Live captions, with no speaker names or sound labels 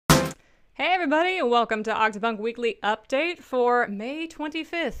Hey everybody, and welcome to Octopunk Weekly Update for May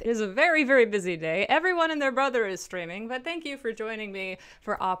 25th. It is a very, very busy day. Everyone and their brother is streaming, but thank you for joining me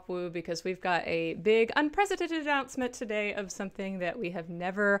for OpWoo because we've got a big, unprecedented announcement today of something that we have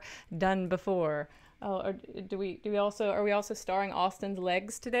never done before. Oh, or are we also starring Austin's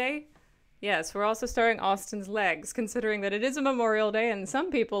legs today? Yes, we're also starring Austin's legs, considering that it is a Memorial Day and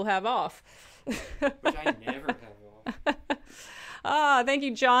some people have off. Which I never have off. Thank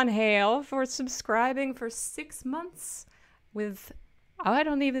you, John Hale, for subscribing for 6 months with, I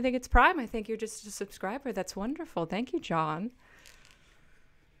don't even think it's Prime. I think you're just a subscriber. That's wonderful. Thank you, John.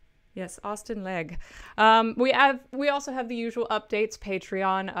 Yes, Austin Leg. We also have the usual updates: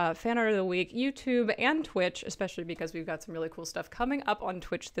 Patreon, Fanart of the Week, YouTube, and Twitch, especially because we've got some really cool stuff coming up on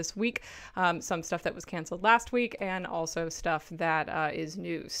Twitch this week. Some stuff that was canceled last week, and also stuff that is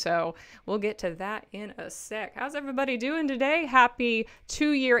new. So we'll get to that in a sec. How's everybody doing today? Happy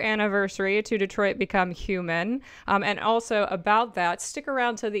 2-year anniversary to Detroit Become Human. And also about that, stick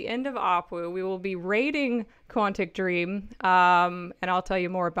around to the end of OpWoo. We will be rating Quantic Dream, and I'll tell you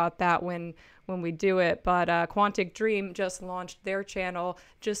more about that when we do it. But Quantic Dream just launched their channel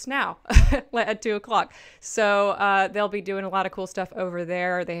just now at 2 o'clock. So they'll be doing a lot of cool stuff over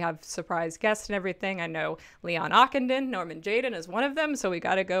there. They have surprise guests and everything. I know Leon Ockenden, Norman Jaden is one of them. So we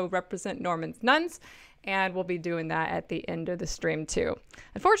got to go represent Norman's Nuns. And we'll be doing that at the end of the stream too.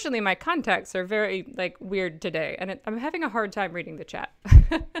 Unfortunately, my contacts are very weird today, and I'm having a hard time reading the chat.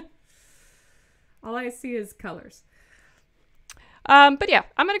 All I see is colors. But yeah,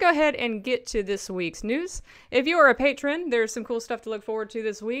 I'm going to go ahead and get to this week's news. If you are a patron, there's some cool stuff to look forward to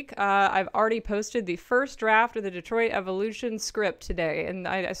this week. I've already posted the first draft of the Detroit Evolution script today, and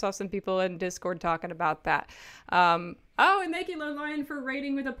I saw some people in Discord talking about that. Oh, and thank you, Lone Lion, for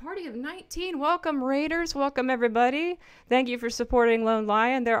raiding with a party of 19. Welcome, raiders. Welcome, everybody. Thank you for supporting Lone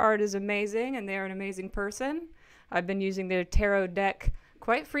Lion. Their art is amazing, and they're an amazing person. I've been using their tarot deck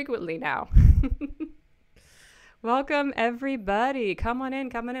quite frequently now. Welcome, everybody. Come on in.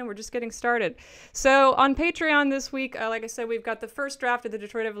 We're just getting started. So on Patreon this week, like I said, we've got the first draft of the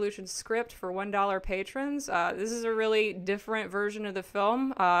Detroit Evolution script for $1 patrons. This is a really different version of the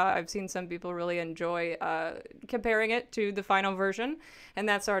film. I've seen some people really enjoy comparing it to the final version, and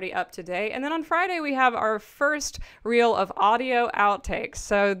that's already up today. And then on Friday, we have our first reel of audio outtakes.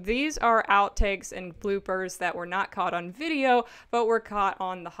 So these are outtakes and bloopers that were not caught on video, but were caught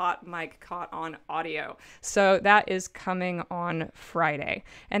on the hot mic, caught on audio. So that is coming on Friday.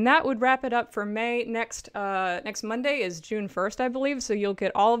 And that would wrap it up for May. Next Monday is June 1st, I believe. So you'll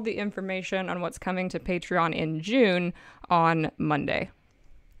get all of the information on what's coming to Patreon in June on Monday.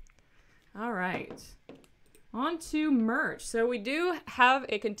 All right. On to merch. So we do have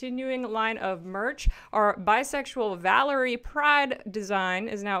a continuing line of merch. Our bisexual Valerie Pride design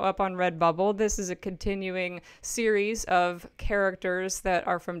is now up on Redbubble. This is a continuing series of characters that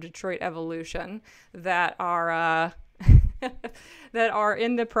are from Detroit Evolution that are that are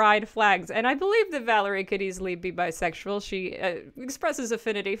in the Pride flags. And I believe that Valerie could easily be bisexual. She expresses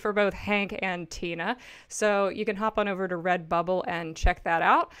affinity for both Hank and Tina. So you can hop on over to Redbubble and check that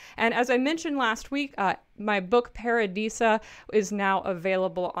out. And as I mentioned last week, my book Paradisa is now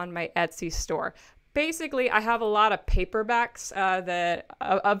available on my Etsy store. Basically, I have a lot of paperbacks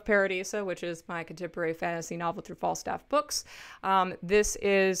of Paradisa, which is my contemporary fantasy novel through Falstaff Books. This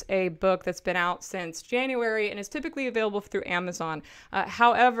is a book that's been out since January and is typically available through Amazon.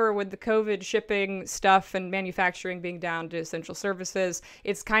 However, with the COVID shipping stuff and manufacturing being down to essential services,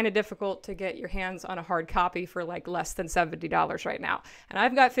 it's kind of difficult to get your hands on a hard copy for less than $70 right now. And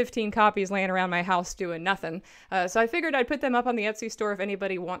I've got 15 copies laying around my house doing nothing. So I figured I'd put them up on the Etsy store if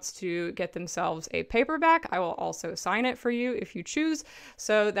anybody wants to get themselves a paperback. I will also sign it for you if you choose.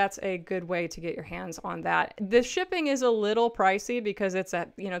 So that's a good way to get your hands on that. The shipping is a little pricey because it's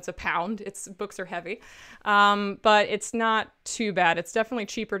a pound. Books are heavy. But it's not too bad. It's definitely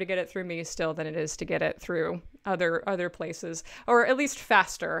cheaper to get it through me still than it is to get it through other places, or at least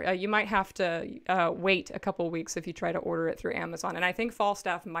faster. You might have to wait a couple weeks if you try to order it through Amazon. And I think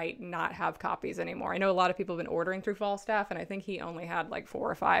Falstaff might not have copies anymore. I know a lot of people have been ordering through Falstaff, and I think he only had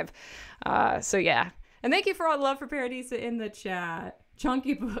 4 or 5. So yeah. And thank you for all the love for Paradisa in the chat.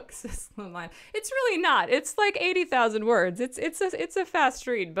 Chunky books, says Line. It's really not. It's 80,000 words. It's a fast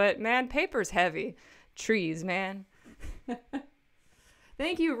read, but man, paper's heavy. Trees, man.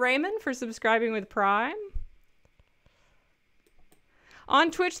 Thank you, Raymond, for subscribing with Prime.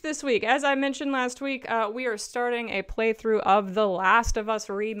 On Twitch this week, as I mentioned last week, we are starting a playthrough of The Last of Us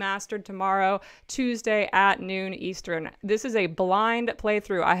Remastered tomorrow, Tuesday at noon Eastern. This is a blind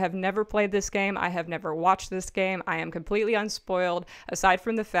playthrough. I have never played this game. I have never watched this game. I am completely unspoiled, aside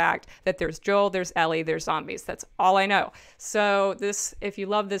from the fact that there's Joel, there's Ellie, there's zombies. That's all I know. So this, if you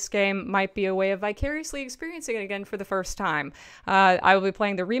love this game, might be a way of vicariously experiencing it again for the first time. I will be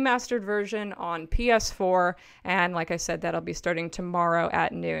playing the remastered version on PS4, and like I said, that'll be starting tomorrow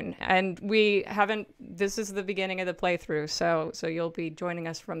at noon. And this is the beginning of the playthrough, so you'll be joining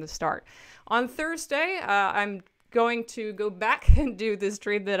us from the start. On Thursday, I'm going to go back and do this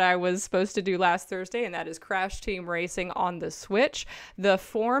stream that I was supposed to do last Thursday, and that is Crash Team Racing on the Switch. The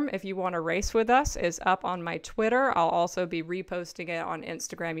form, if you want to race with us, is up on my Twitter. I'll also be reposting it on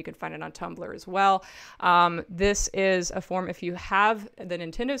Instagram. You can find it on Tumblr as well. This is a form, if you have the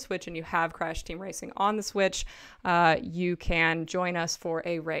Nintendo Switch and you have Crash Team Racing on the Switch, you can join us for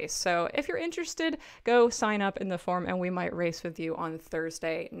a race. So if you're interested, go sign up in the form and we might race with you on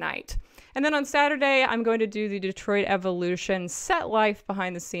Thursday night. And then on Saturday, I'm going to do the Detroit Evolution Set Life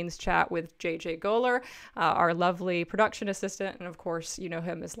behind the scenes chat with JJ Goler, our lovely production assistant. And of course, you know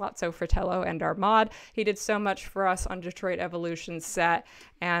him as Lotso Fratello and our mod. He did so much for us on Detroit Evolution set.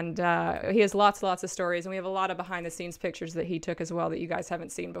 And he has lots of stories. And we have a lot of behind the scenes pictures that he took as well that you guys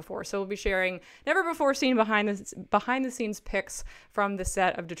haven't seen before. So we'll be sharing never before seen behind the scenes pics from the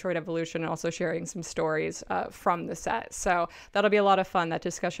set of Detroit Evolution, and also sharing some stories from the set. So that'll be a lot of fun, that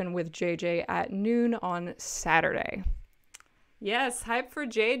discussion with JJ at noon on Saturday. Yes, hype for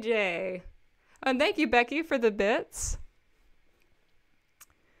JJ. And thank you, Becky, for the bits.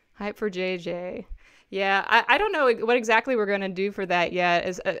 Hype for JJ. Yeah, I don't know what exactly we're going to do for that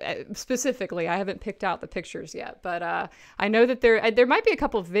yet. Specifically, I haven't picked out the pictures yet, but I know that there might be a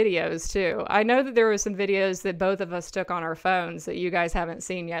couple of videos too. I know that there were some videos that both of us took on our phones that you guys haven't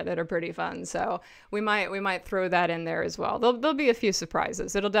seen yet that are pretty fun. So we might throw that in there as well. There'll be a few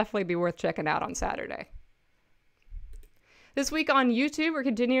surprises. It'll definitely be worth checking out on Saturday. This week on YouTube, we're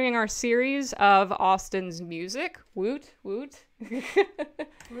continuing our series of Austin's music. Woot, woot.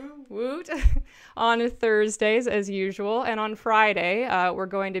 Woot. On Thursdays, as usual. And on Friday, we're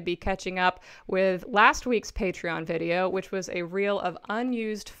going to be catching up with last week's Patreon video, which was a reel of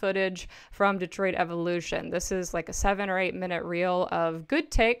unused footage from Detroit Evolution. This is like a 7 or 8 minute reel of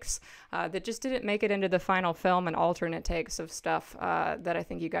good takes that just didn't make it into the final film, and alternate takes of stuff that I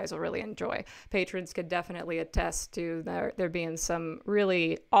think you guys will really enjoy. Patrons could definitely attest to there being some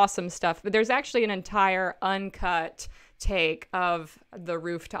really awesome stuff. But there's actually an entire uncut take of the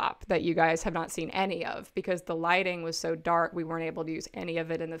rooftop that you guys have not seen any of, because the lighting was so dark we weren't able to use any of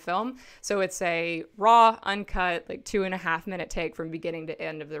it in the film. So it's a raw, uncut, like 2.5 minute take from beginning to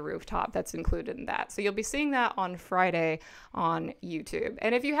end of the rooftop that's included in that. So you'll be seeing that on Friday on YouTube.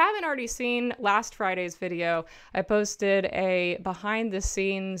 And if you haven't already seen last Friday's video, I posted a behind the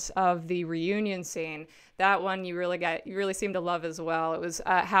scenes of the reunion scene. That one you really seem to love as well. It was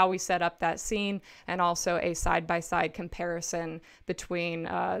how we set up that scene, and also a side-by-side comparison between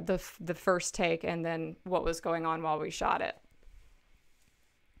the first take and then what was going on while we shot it.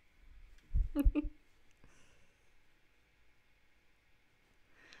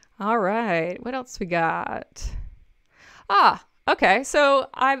 All right, what else we got? Okay, so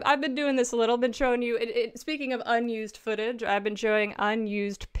I've been doing this a little, been showing you, speaking of unused footage, I've been showing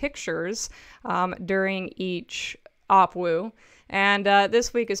unused pictures during each OpWoo, and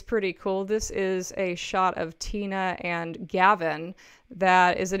this week is pretty cool. This is a shot of Tina and Gavin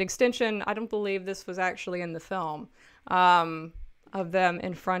that is an extension, I don't believe this was actually in the film, of them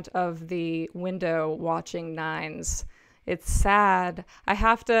in front of the window watching Nines. It's sad.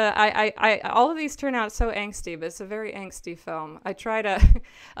 All of these turn out so angsty, but it's a very angsty film. I try to,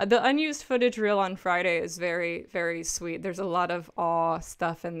 the unused footage reel on Friday is very, very sweet. There's a lot of awe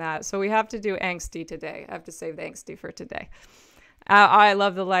stuff in that. So we have to do angsty today. I have to save the angsty for today. I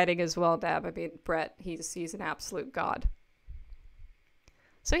love the lighting as well, Dab. I mean, Brett, he's an absolute god.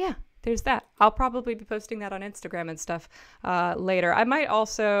 So yeah, there's that. I'll probably be posting that on Instagram and stuff later.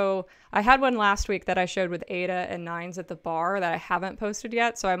 I had one last week that I showed with Ada and Nines at the bar that I haven't posted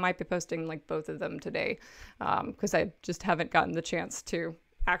yet, so I might be posting like both of them today, because I just haven't gotten the chance to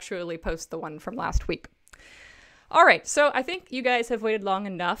actually post the one from last week. All right, so I think you guys have waited long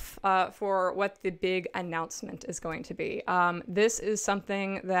enough for what the big announcement is going to be. This is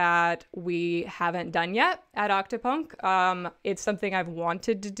something that we haven't done yet at Octopunk. It's something I've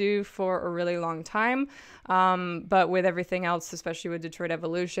wanted to do for a really long time, but with everything else, especially with Detroit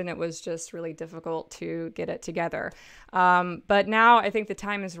Evolution, it was just really difficult to get it together. But now I think the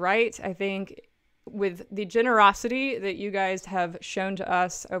time is right. I think with the generosity that you guys have shown to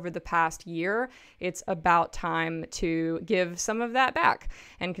us over the past year, it's about time to give some of that back.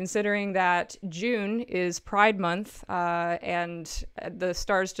 And considering that June is Pride Month, and the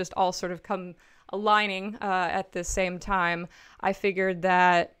stars just all sort of come aligning at the same time, I figured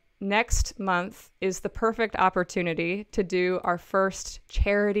that next month is the perfect opportunity to do our first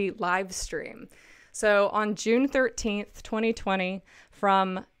charity live stream. So on June 13th, 2020,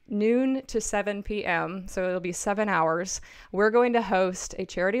 from noon to 7 p.m., so it'll be 7 hours, we're going to host a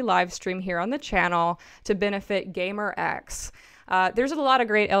charity live stream here on the channel to benefit GamerX. There's a lot of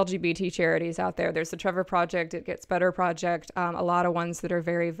great LGBT charities out there. There's the Trevor Project, It Gets Better Project, a lot of ones that are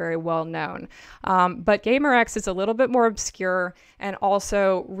very, very well known. But GamerX is a little bit more obscure and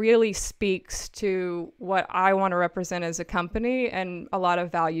also really speaks to what I want to represent as a company and a lot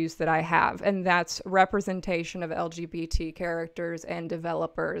of values that I have. And that's representation of LGBT characters and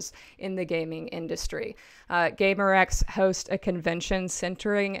developers in the gaming industry. GamerX hosts a convention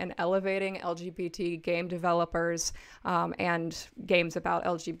centering and elevating LGBT game developers and games about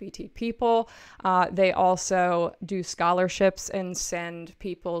LGBT people. They also do scholarships and send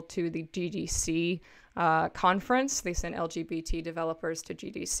people to the GDC conference. They send LGBT developers to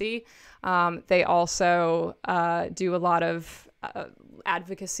GDC. They also do a lot of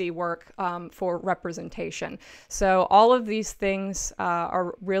advocacy work for representation. So all of these things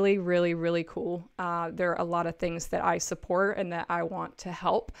are really, really, really cool. There are a lot of things that I support and that I want to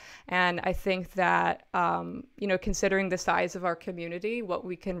help. And I think that, considering the size of our community, what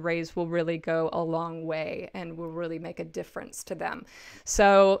we can raise will really go a long way and will really make a difference to them.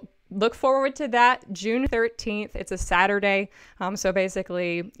 So look forward to that. June 13th. It's a Saturday. So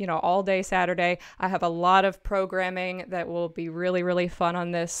basically, all day Saturday. I have a lot of programming that will be really, really fun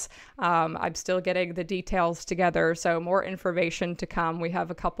on this. I'm still getting the details together. So more information to come. We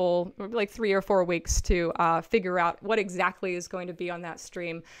have a couple, like 3 or 4 weeks to figure out what exactly is going to be on that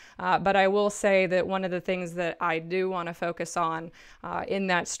stream. But I will say that one of the things that I do want to focus on in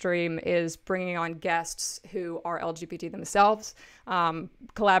that stream is bringing on guests who are LGBT themselves,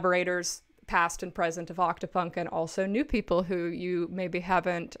 collaborators, past and present of Octopunk, and also new people who you maybe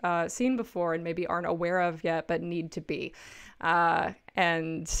haven't seen before and maybe aren't aware of yet but need to be.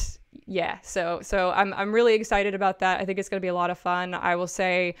 And yeah, so I'm really excited about that. I think it's going to be a lot of fun. I will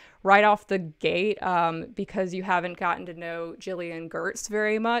say right off the gate, because you haven't gotten to know Jillian Gertz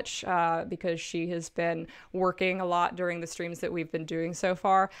very much, because she has been working a lot during the streams that we've been doing so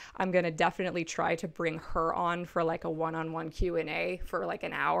far, I'm going to definitely try to bring her on for like a one-on-one Q&A for like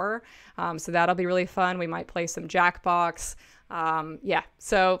an hour. So that'll be really fun. We might play some Jackbox. Yeah,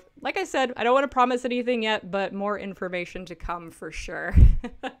 so like I said, I don't want to promise anything yet, but more information to come for sure.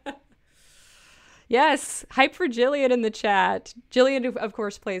 Yes, hype for Jillian in the chat. Jillian, of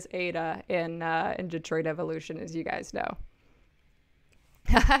course, plays Ada in Detroit Evolution, as you guys know.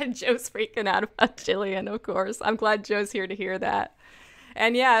 Joe's freaking out about Jillian, of course. I'm glad Joe's here to hear that.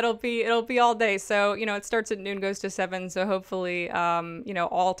 And yeah, it'll be all day. So, it starts at noon, goes to 7. So hopefully,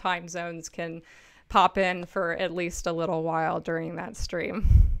 all time zones can pop in for at least a little while during that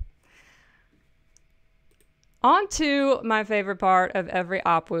stream. On to my favorite part of every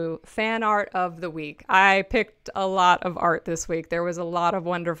OPWOO, fan art of the week. I picked a lot of art this week. There was a lot of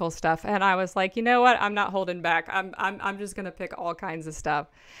wonderful stuff, and I was like, you know what? I'm not holding back. I'm just gonna pick all kinds of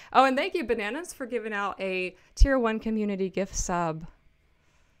stuff. Oh, and thank you, Bananas, for giving out a Tier 1 community gift sub.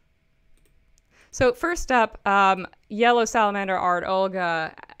 So first up, Yellow Salamander art,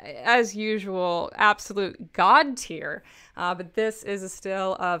 Olga, as usual, absolute god tier. But this is a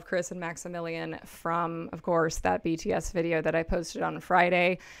still of Chris and Maximilian from, of course, that BTS video that I posted on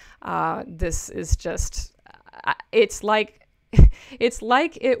Friday. This is just, it's like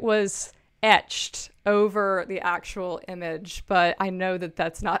it was etched over the actual image, but I know that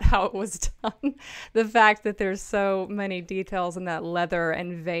that's not how it was done. The fact that there's so many details in that leather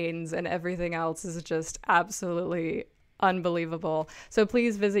and veins and everything else is just absolutely unbelievable. So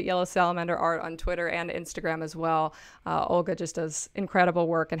please visit Yellow Salamander Art on Twitter and Instagram as well. Olga just does incredible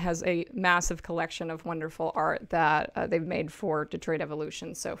work and has a massive collection of wonderful art that they've made for Detroit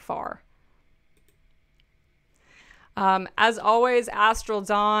Evolution so far. As always, Astral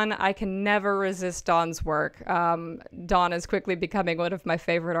Dawn, I can never resist Dawn's work. Dawn is quickly becoming one of my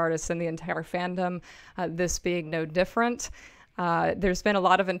favorite artists in the entire fandom, this being no different. There's been a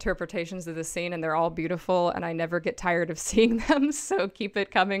lot of interpretations of the scene, and they're all beautiful, and I never get tired of seeing them, so keep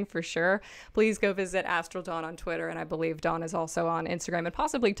it coming for sure. Please go visit Astral Dawn on Twitter, and I believe Dawn is also on Instagram and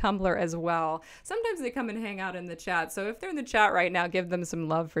possibly Tumblr as well. Sometimes they come and hang out in the chat, so if they're in the chat right now, give them some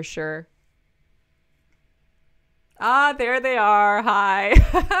love for sure. Ah, there they are. Hi.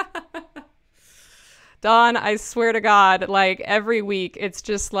 Dawn, I swear to God, like every week, it's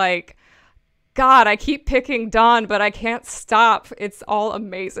just like, God, I keep picking Dawn, but I can't stop. It's all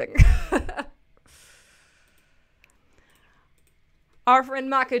amazing. Our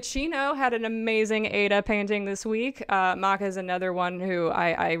friend Macachino had an amazing Ada painting this week. Maka is another one who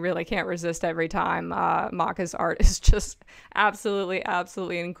I really can't resist every time. Maka's art is just absolutely,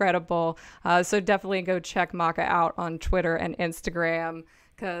 absolutely incredible. So definitely go check Maka out on Twitter and Instagram,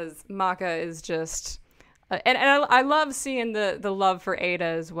 because Maka is just... and I love seeing the love for Ada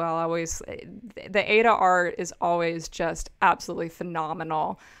as well. The Ada art is always just absolutely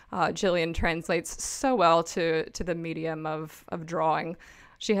phenomenal. Jillian translates so well to the medium of drawing.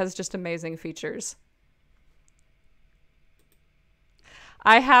 She has just amazing features.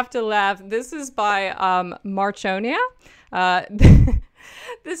 I have to laugh. This is by Marchonia.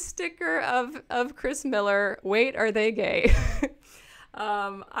 The sticker of Chris Miller. Wait, are they gay?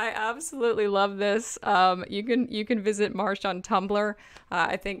 I absolutely love this. You can visit March on Tumblr.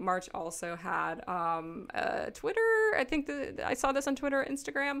 I think March also had Twitter. I think I saw this on Twitter,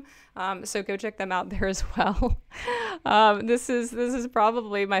 Instagram. So go check them out there as well. This is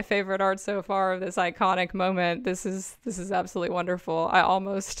probably my favorite art so far of this iconic moment. This is absolutely wonderful. I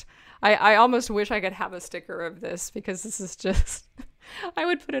almost wish I could have a sticker of this, because this is just I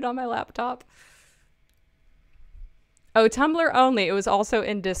would put it on my laptop. Oh, Tumblr only. It was also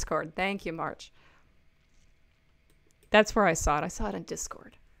in Discord. Thank you, March. That's where I saw it. I saw it in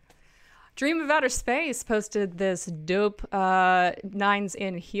Discord. Dream of Outer Space posted this dope Nines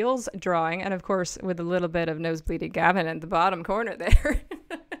in Heels drawing, and of course with a little bit of Nosebleedy Gavin in the bottom corner there.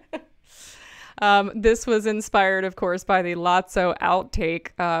 This was inspired, of course, by the Lotso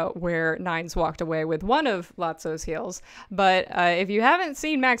outtake where Nines walked away with one of Lotso's heels. But if you haven't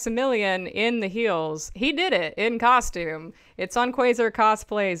seen Maximilian in the heels, he did it in costume. It's on Quasar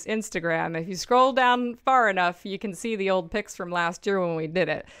Cosplay's Instagram. If you scroll down far enough, you can see the old pics from last year when we did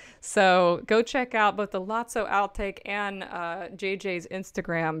it. So go check out both the Lotso outtake and JJ's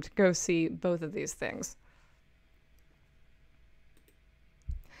Instagram to go see both of these things.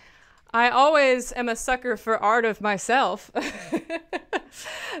 I always am a sucker for art of myself.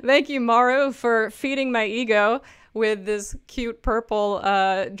 Thank you, Maru, for feeding my ego with this cute purple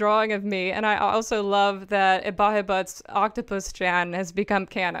drawing of me. And I also love that Ibahibut's Octopus Chan has become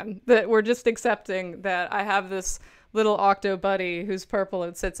canon. That we're just accepting that I have this little octo buddy who's purple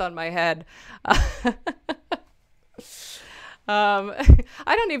and sits on my head.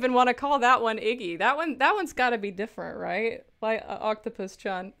 I don't even want to call that one Iggy. That one's got to be different, right? Like Octopus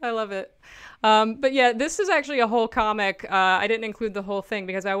Chan. I love it. But yeah, this is actually a whole comic. I didn't include the whole thing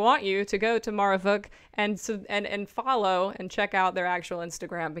because I want you to go to Maravuk and follow and check out their actual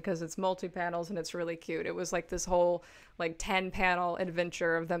Instagram, because it's multi-panels and it's really cute. It was like this whole like 10-panel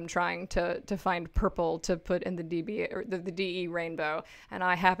adventure of them trying to find purple to put in the DB or the DE rainbow, and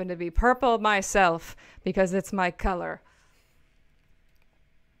I happen to be purple myself because it's my color.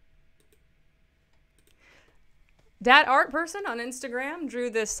 That art person on Instagram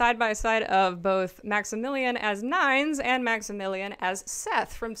drew this side-by-side of both Maximilian as Nines and Maximilian as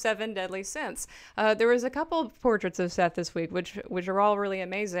Seth from Seven Deadly Sins. There was a couple of portraits of Seth this week, which are all really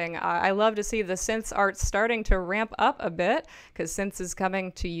amazing. I love to see the Synths art starting to ramp up a bit, because Synths is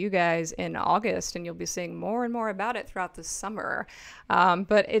coming to you guys in August, and you'll be seeing more and more about it throughout the summer.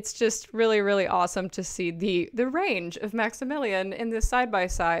 But it's just really, really awesome to see the range of Maximilian in this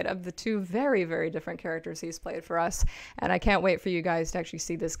side-by-side of the two very, very different characters he's played for us. And I can't wait for you guys to actually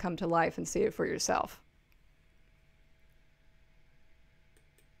see this come to life and see it for yourself.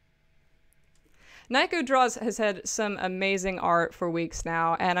 Naiko Draws has had some amazing art for weeks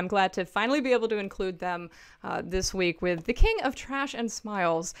now, and I'm glad to finally be able to include them this week with The King of Trash and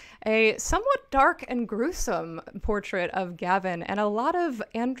Smiles, a somewhat dark and gruesome portrait of Gavin and a lot of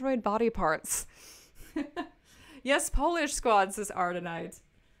android body parts. Yes, Polish Squad, says Ardenite.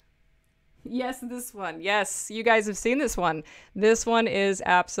 Yes, this one. Yes, you guys have seen this one. This one is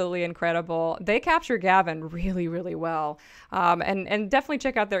absolutely incredible. They capture Gavin really, really well. And definitely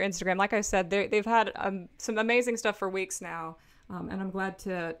check out their Instagram. Like I said, they've had some amazing stuff for weeks now. And I'm glad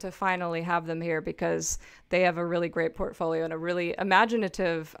to finally have them here, because they have a really great portfolio and a really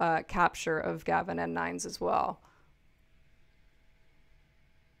imaginative capture of Gavin and Nines as well.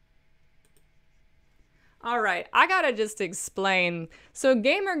 All right, I gotta just explain. So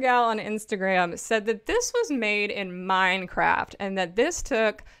Gamer Gal on Instagram said that this was made in Minecraft and that this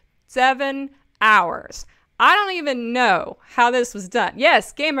took 7 hours. I don't even know how this was done.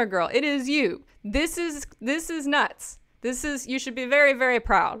 Yes, Gamer Girl, it is you. This is nuts. You should be very, very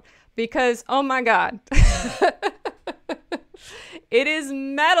proud, because oh my God. It is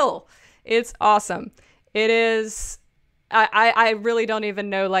metal. It's awesome. It is. I really don't even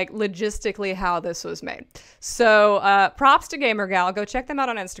know, like, logistically how this was made. So props to Gamer Gal. Go check them out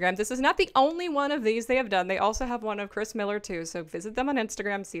on Instagram. This is not the only one of these they have done. They also have one of Chris Miller too. So visit them on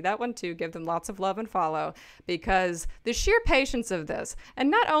Instagram, see that one too. Give them lots of love and follow, because the sheer patience of this,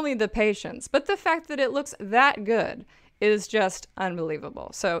 and not only the patience, but the fact that it looks that good is just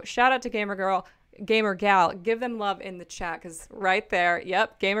unbelievable. So shout out to Gamer Gal. Give them love in the chat, because right there,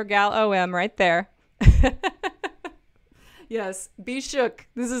 yep, Gamer Gal OM right there. Yes, be shook.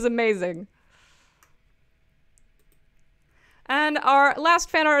 This is amazing. And our last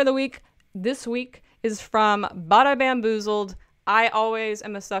fan art of the week this week is from Bada Bamboozled. I always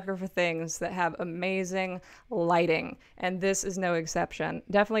am a sucker for things that have amazing lighting, and this is no exception.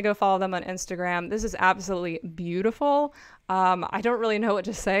 Definitely go follow them on Instagram. This is absolutely beautiful. I don't really know what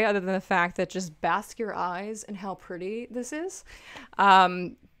to say other than the fact that just bask your eyes in how pretty this is.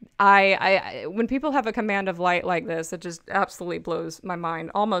 When people have a command of light like this, it just absolutely blows my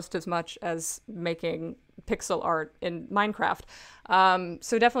mind, almost as much as making pixel art in Minecraft.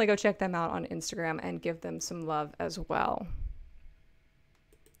 So definitely go check them out on Instagram and give them some love as well.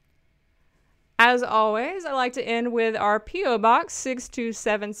 As always, I like to end with our P.O. Box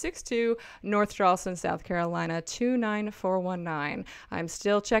 62762, North Charleston, South Carolina 29419. I'm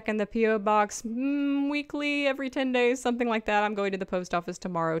still checking the P.O. Box weekly, every 10 days, something like that. I'm going to the post office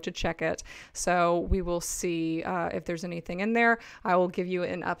tomorrow to check it. So we will see if there's anything in there. I will give you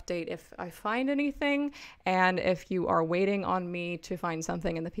an update if I find anything. And if you are waiting on me to find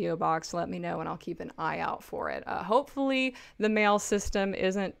something in the P.O. Box, let me know and I'll keep an eye out for it. Hopefully the mail system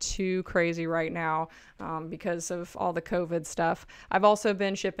isn't too crazy right now because of all the COVID stuff. I've also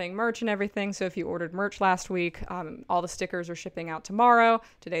been shipping merch and everything, so if you ordered merch last week, all the stickers are shipping out tomorrow.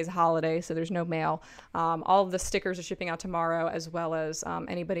 Today's a holiday, so there's no mail. All of the stickers are shipping out tomorrow, as well as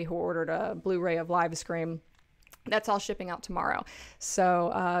anybody who ordered a Blu-ray of Livestream. That's all shipping out tomorrow.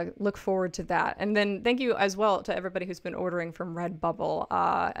 So look forward to that. And then thank you as well to everybody who's been ordering from Redbubble.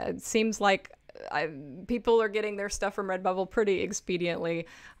 It seems like people are getting their stuff from Redbubble pretty expediently.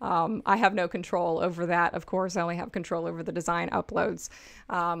 I have no control over that. Of course, I only have control over the design uploads.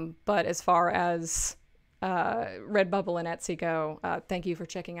 But as far as Redbubble and Etsy go, thank you for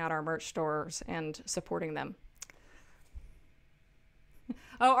checking out our merch stores and supporting them.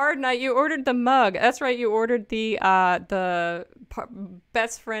 Oh, Ardna, you ordered the mug. That's right, you ordered the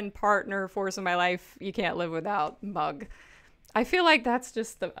best friend partner force of my life you can't live without mug. I feel like that's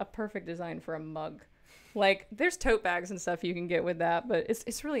just a perfect design for a mug. Like, there's tote bags and stuff you can get with that, but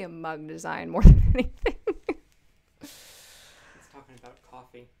it's really a mug design more than anything. It's talking about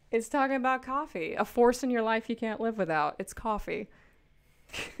coffee. It's talking about coffee. A force in your life you can't live without. It's coffee.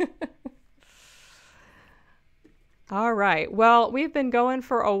 All right. Well, we've been going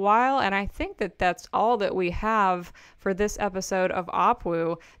for a while, and I think that that's all that we have for this episode of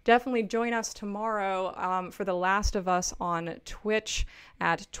Opwoo. Definitely join us tomorrow for The Last of Us on Twitch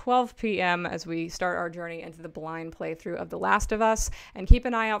at 12 p.m. as we start our journey into the blind playthrough of The Last of Us. And keep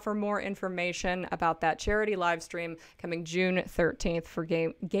an eye out for more information about that charity live stream coming June 13th for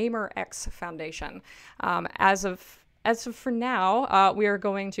GamerX Foundation. As of for now, we are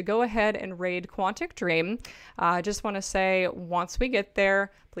going to go ahead and raid Quantic Dream. I just want to say, once we get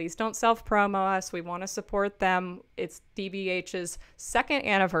there, please don't self-promo us. We want to support them. It's DBH's 2nd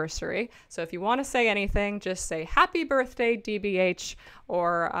anniversary. So if you want to say anything, just say happy birthday, DBH,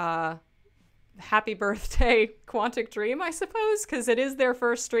 or happy birthday, Quantic Dream, I suppose, because it is their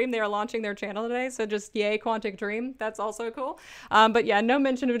first stream. They are launching their channel today, so just yay, Quantic Dream. That's also cool. But yeah, no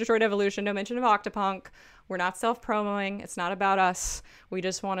mention of Detroit Evolution, no mention of Octopunk. We're not self-promoing. It's not about us. We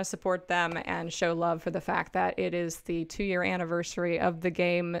just want to support them and show love for the fact that it is the 2-year anniversary of the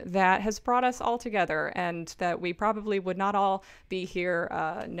game that has brought us all together, and that we probably would not all be here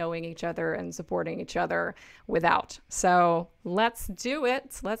knowing each other and supporting each other without. So let's do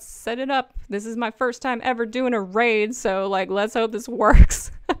it. Let's set it up. This is my first time ever doing a raid, so like, let's hope this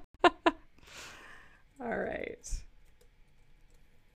works. All right.